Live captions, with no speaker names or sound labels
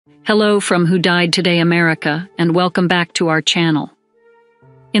Hello from Who Died Today America, and welcome back to our channel.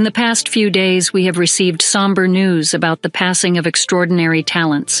 In the past few days, we have received somber news about the passing of extraordinary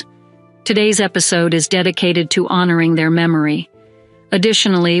talents. Today's episode is dedicated to honoring their memory.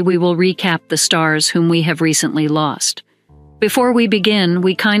 Additionally, we will recap the stars whom we have recently lost. Before we begin,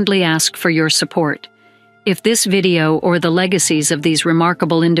 we kindly ask for your support. If this video or the legacies of these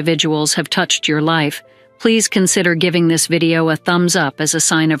remarkable individuals have touched your life, please consider giving this video a thumbs up as a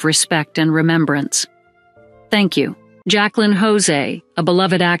sign of respect and remembrance. Thank you. Jaclyn Jose, a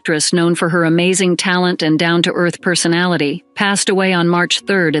beloved actress known for her amazing talent and down-to-earth personality, passed away on March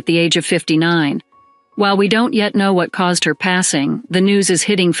 3rd at the age of 59. While we don't yet know what caused her passing, the news is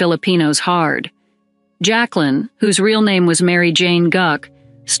hitting Filipinos hard. Jaclyn, whose real name was Mary Jane Guck,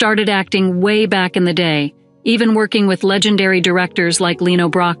 started acting way back in the day, even working with legendary directors like Lino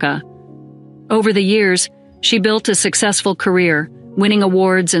Brocka. Over the years, she built a successful career, winning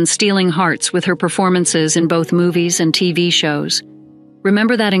awards and stealing hearts with her performances in both movies and TV shows.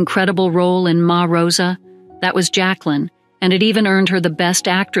 Remember that incredible role in Ma Rosa? That was Jaclyn, and it even earned her the Best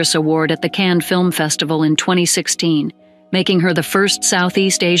Actress award at the Cannes Film Festival in 2016, making her the first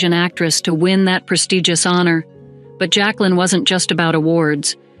Southeast Asian actress to win that prestigious honor. But Jaclyn wasn't just about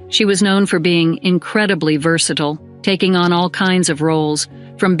awards. She was known for being incredibly versatile, taking on all kinds of roles,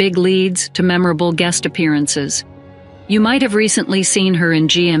 from big leads to memorable guest appearances. You might have recently seen her in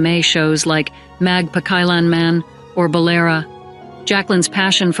GMA shows like Magpakailan Man or Balera. Jaclyn's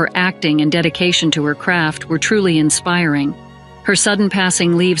passion for acting and dedication to her craft were truly inspiring. Her sudden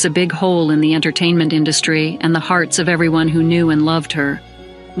passing leaves a big hole in the entertainment industry and the hearts of everyone who knew and loved her.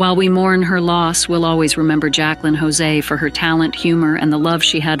 While we mourn her loss, we'll always remember Jaclyn Jose for her talent, humor, and the love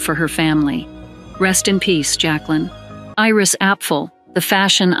she had for her family. Rest in peace, Jaclyn. Iris Apfel, the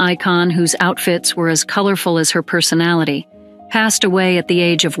fashion icon whose outfits were as colorful as her personality, passed away at the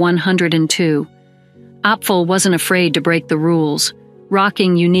age of 102. Apfel wasn't afraid to break the rules,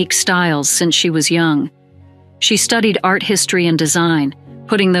 rocking unique styles since she was young. She studied art history and design,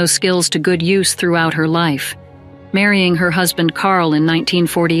 putting those skills to good use throughout her life. Marrying her husband Carl in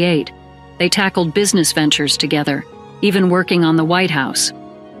 1948, they tackled business ventures together, even working on the White House.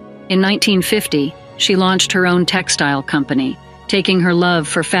 In 1950, she launched her own textile company, taking her love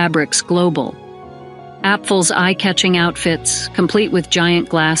for fabrics global. Apfel's eye-catching outfits, complete with giant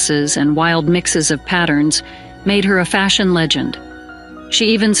glasses and wild mixes of patterns, made her a fashion legend.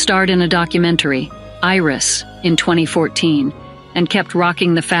 She even starred in a documentary, Iris, in 2014, and kept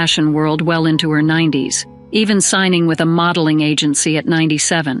rocking the fashion world well into her 90s, even signing with a modeling agency at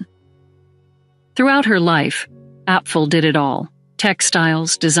 97. Throughout her life, Apfel did it all: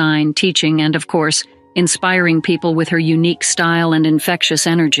 textiles, design, teaching, and of course, inspiring people with her unique style and infectious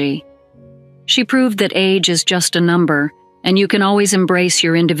energy. She proved that age is just a number, and you can always embrace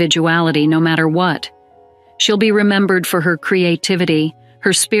your individuality no matter what. She'll be remembered for her creativity,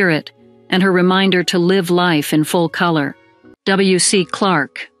 her spirit, and her reminder to live life in full color. W.C.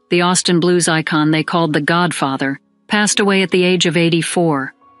 Clark, the Austin blues icon they called the Godfather, passed away at the age of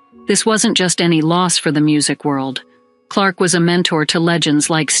 84. This wasn't just any loss for the music world. Clark was a mentor to legends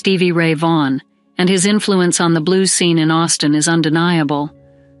like Stevie Ray Vaughan, and his influence on the blues scene in Austin is undeniable.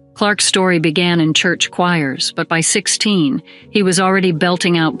 Clark's story began in church choirs, but by 16, he was already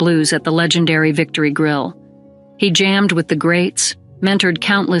belting out blues at the legendary Victory Grill. He jammed with the greats, mentored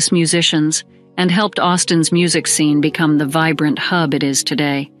countless musicians, and helped Austin's music scene become the vibrant hub it is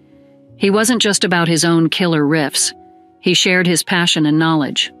today. He wasn't just about his own killer riffs. He shared his passion and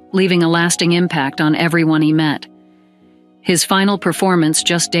knowledge, leaving a lasting impact on everyone he met. His final performance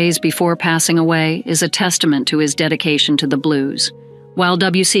just days before passing away is a testament to his dedication to the blues. While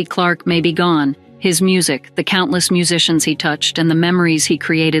W.C. Clark may be gone, his music, the countless musicians he touched, and the memories he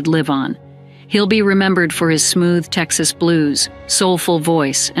created live on. He'll be remembered for his smooth Texas blues, soulful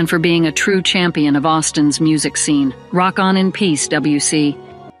voice, and for being a true champion of Austin's music scene. Rock on in peace, W.C.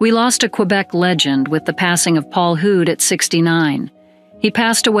 We lost a Quebec legend with the passing of Paul Hood at 69. He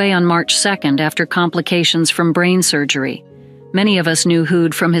passed away on March 2nd after complications from brain surgery. Many of us knew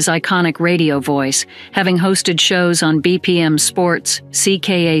Hood from his iconic radio voice, having hosted shows on BPM Sports,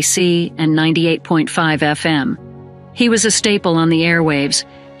 CKAC, and 98.5 FM. He was a staple on the airwaves,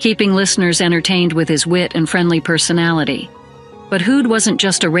 keeping listeners entertained with his wit and friendly personality. But Hood wasn't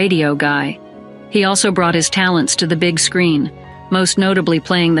just a radio guy. He also brought his talents to the big screen, most notably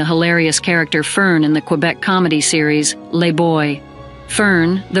playing the hilarious character Fern in the Quebec comedy series Les Boys.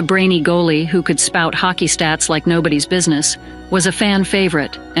 Fern, the brainy goalie who could spout hockey stats like nobody's business, was a fan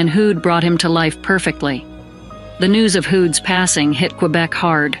favorite, and Hood brought him to life perfectly. The news of Hood's passing hit Quebec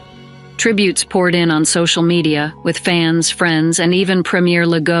hard. Tributes poured in on social media, with fans, friends, and even Premier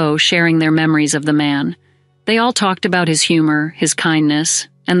Legault sharing their memories of the man. They all talked about his humor, his kindness,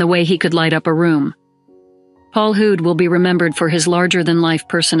 and the way he could light up a room. Paul Houde will be remembered for his larger-than-life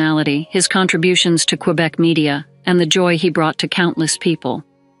personality, his contributions to Quebec media, and the joy he brought to countless people.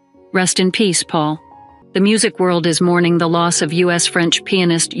 Rest in peace, Paul. The music world is mourning the loss of U.S.-French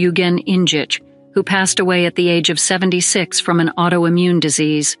pianist Jaclyn Jose, who passed away at the age of 76 from an autoimmune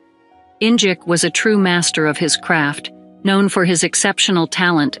disease. Jose was a true master of his craft, known for his exceptional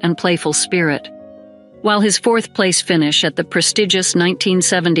talent and playful spirit. While his fourth-place finish at the prestigious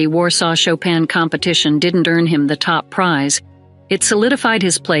 1970 Warsaw Chopin competition didn't earn him the top prize, it solidified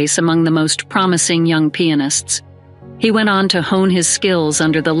his place among the most promising young pianists. He went on to hone his skills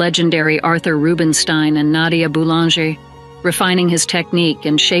under the legendary Arthur Rubinstein and Nadia Boulanger, refining his technique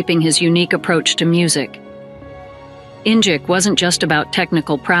and shaping his unique approach to music. Jose wasn't just about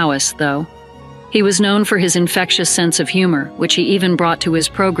technical prowess, though. He was known for his infectious sense of humor, which he even brought to his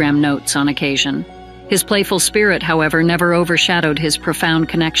program notes on occasion. His playful spirit, however, never overshadowed his profound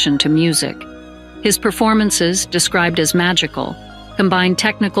connection to music. His performances, described as magical, combined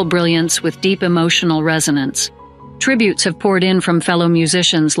technical brilliance with deep emotional resonance. Tributes have poured in from fellow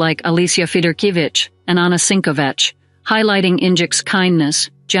musicians like Alicia Fedorkiewicz and Anna Sinkovec, highlighting Jose's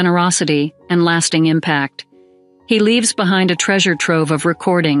kindness, generosity, and lasting impact. He leaves behind a treasure trove of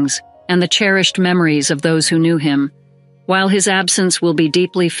recordings and the cherished memories of those who knew him. While his absence will be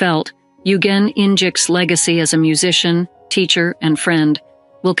deeply felt, Jaclyn Jose's legacy as a musician, teacher, and friend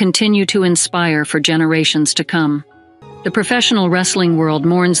will continue to inspire for generations to come. The professional wrestling world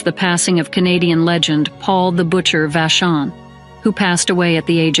mourns the passing of Canadian legend Paul the Butcher Vachon, who passed away at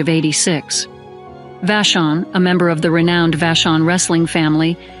the age of 86. Vachon, a member of the renowned Vachon wrestling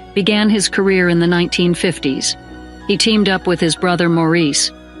family, began his career in the 1950s. He teamed up with his brother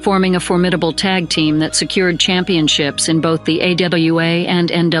Maurice, forming a formidable tag team that secured championships in both the AWA and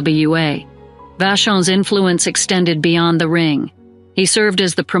NWA. Vachon's influence extended beyond the ring. He served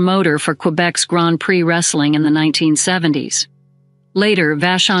as the promoter for Quebec's Grand Prix wrestling in the 1970s. Later,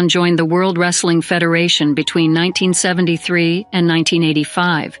 Vachon joined the World Wrestling Federation between 1973 and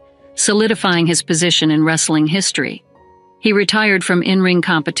 1985, solidifying his position in wrestling history. He retired from in-ring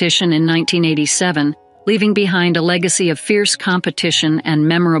competition in 1987, leaving behind a legacy of fierce competition and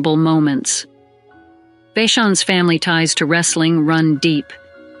memorable moments. Vachon's family ties to wrestling run deep.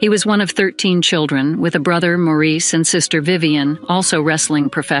 He was one of 13 children, with a brother, Maurice, and sister Vivian, also wrestling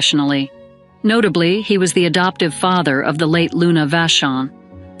professionally. Notably, he was the adoptive father of the late Luna Vachon,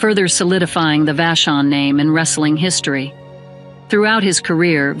 further solidifying the Vachon name in wrestling history. Throughout his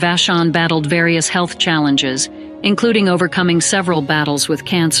career, Vachon battled various health challenges, including overcoming several battles with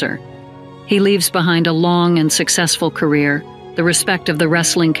cancer. He leaves behind a long and successful career, the respect of the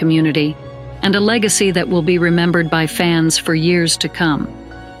wrestling community, and a legacy that will be remembered by fans for years to come.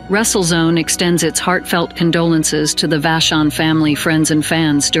 WrestleZone extends its heartfelt condolences to the Vachon family, friends, and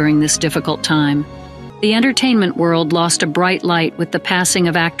fans during this difficult time. The entertainment world lost a bright light with the passing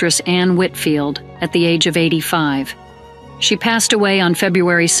of actress Anne Whitfield at the age of 85. She passed away on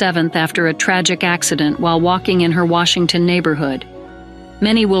February 7th after a tragic accident while walking in her Washington neighborhood.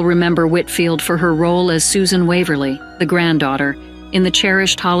 Many will remember Whitfield for her role as Susan Waverly, the granddaughter, in the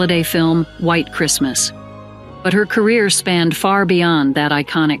cherished holiday film White Christmas. But her career spanned far beyond that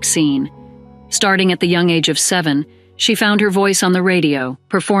iconic scene. Starting at the young age of 7, she found her voice on the radio,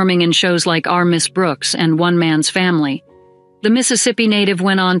 performing in shows like Our Miss Brooks and One Man's Family. The Mississippi native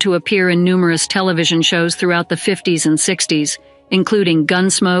went on to appear in numerous television shows throughout the 50s and 60s, including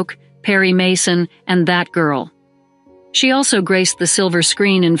Gunsmoke, Perry Mason, and That Girl. She also graced the silver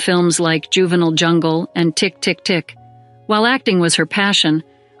screen in films like Juvenile Jungle and Tick, Tick, Tick. While acting was her passion,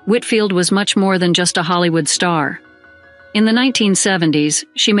 Whitfield was much more than just a Hollywood star. In the 1970s,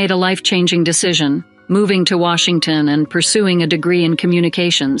 she made a life-changing decision, moving to Washington and pursuing a degree in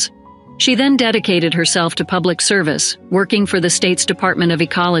communications. She then dedicated herself to public service, working for the state's Department of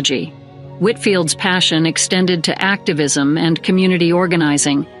Ecology. Whitfield's passion extended to activism and community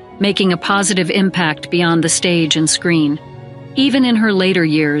organizing, making a positive impact beyond the stage and screen. Even in her later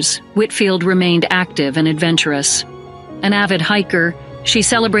years, Whitfield remained active and adventurous. An avid hiker, she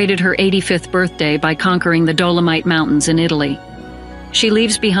celebrated her 85th birthday by conquering the Dolomite Mountains in Italy. She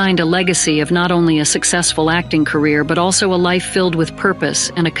leaves behind a legacy of not only a successful acting career but also a life filled with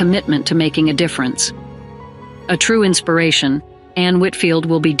purpose and a commitment to making a difference. A true inspiration, Anne Whitfield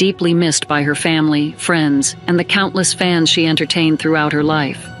will be deeply missed by her family, friends, and the countless fans she entertained throughout her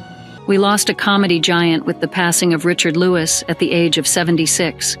life. We lost a comedy giant with the passing of Richard Lewis at the age of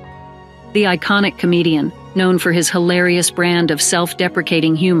 76. The iconic comedian, known for his hilarious brand of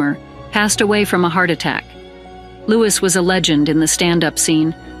self-deprecating humor, passed away from a heart attack. Lewis was a legend in the stand-up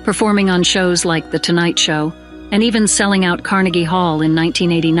scene, performing on shows like The Tonight Show, and even selling out Carnegie Hall in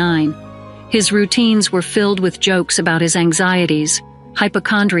 1989. His routines were filled with jokes about his anxieties,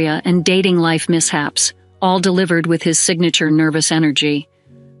 hypochondria, and dating life mishaps, all delivered with his signature nervous energy.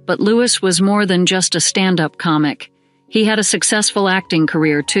 But Lewis was more than just a stand-up comic. He had a successful acting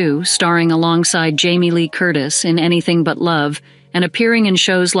career too, starring alongside Jamie Lee Curtis in Anything But Love, and appearing in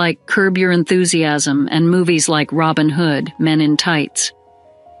shows like Curb Your Enthusiasm and movies like Robin Hood, Men in Tights.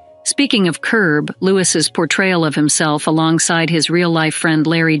 Speaking of Curb, Lewis's portrayal of himself alongside his real-life friend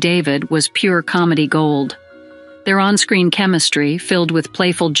Larry David was pure comedy gold. Their on-screen chemistry, filled with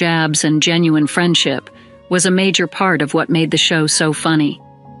playful jabs and genuine friendship, was a major part of what made the show so funny.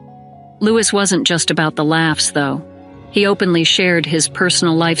 Lewis wasn't just about the laughs, though. He openly shared his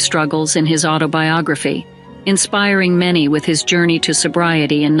personal life struggles in his autobiography, inspiring many with his journey to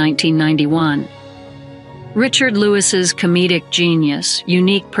sobriety in 1991. Richard Lewis's comedic genius,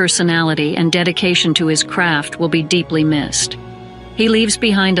 unique personality, and dedication to his craft will be deeply missed. He leaves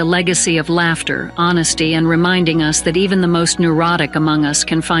behind a legacy of laughter, honesty, and reminding us that even the most neurotic among us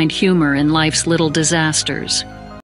can find humor in life's little disasters.